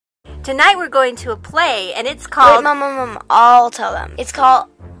Tonight we're going to a play, and it's called... Wait, Mom, I'll tell them. It's called...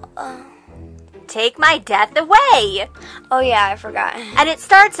 Take My Death Away. Oh, yeah, I forgot. And it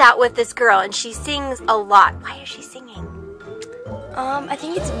starts out with this girl, and she sings a lot. Why is she singing? I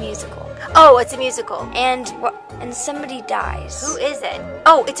think it's a musical. Oh, it's a musical. And somebody dies. Who is it?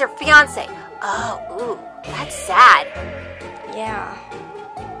 Oh, it's her fiance. Oh, ooh, that's sad. Yeah.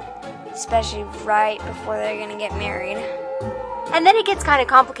 Especially right before they're gonna get married. And then it gets kind of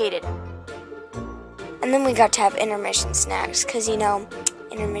complicated. And then we got to have intermission snacks, because, you know,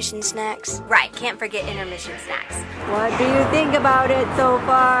 intermission snacks. Right, can't forget intermission snacks. What do you think about it so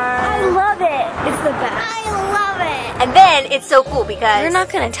far? I love it. It's the best. I love it. And then it's so cool because... You're not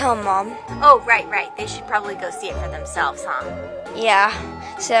gonna tell Mom. Oh, right. They should probably go see it for themselves, huh? Yeah,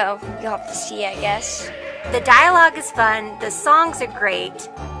 so you'll have to see, I guess. The dialogue is fun, the songs are great,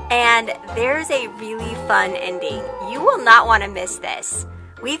 and there's a really fun ending. You will not want to miss this.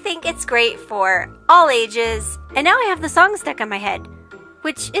 We think it's great for all ages, and now I have the song stuck on my head,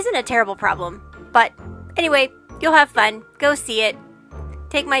 which isn't a terrible problem. But anyway, you'll have fun. Go see it.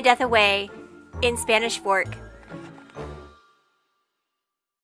 Take My Death Away in Spanish Fork.